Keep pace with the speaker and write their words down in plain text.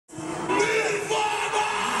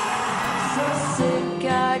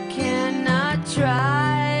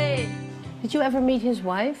Did you ever meet his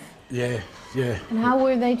wife? Yeah, yeah. And how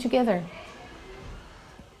were they together?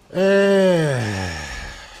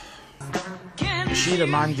 She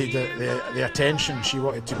demanded the attention. She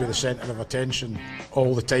wanted to be the centre of attention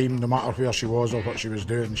all the time, no matter where she was or what she was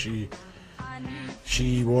doing.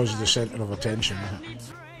 She was the centre of attention.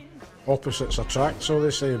 Opposites attract, so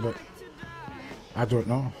they say, but I don't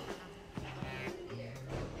know.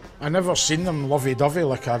 I never seen them lovey-dovey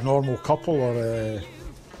like a normal couple, or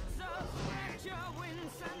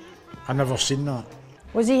I never seen that.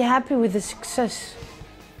 Was he happy with the success?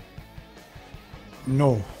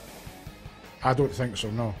 No, I don't think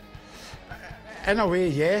so, no. In a way,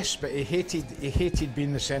 yes, but he hated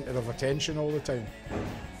being the centre of attention all the time.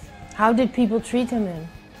 How did people treat him then?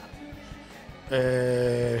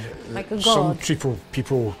 Like a god? Some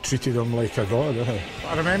people treated him like a god.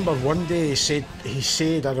 I remember one day he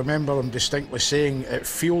said, I remember him distinctly saying, it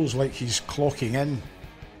feels like he's clocking in.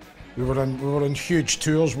 We were on huge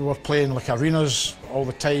tours, we were playing like arenas all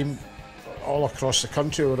the time, all across the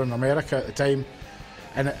country. We were in America at the time.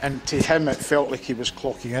 And to him it felt like he was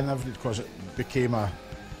clocking in because it became a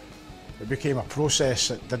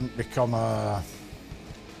process. It didn't become a...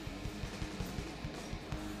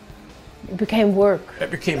 It became work.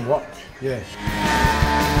 It became work, yes.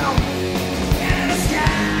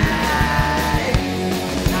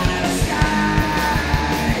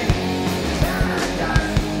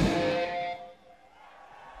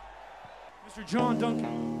 Mr. John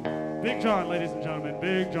Duncan. Big John, ladies and gentlemen.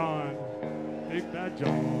 Big John. Big Bad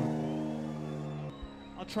John.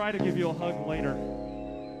 I'll try to give you a hug later.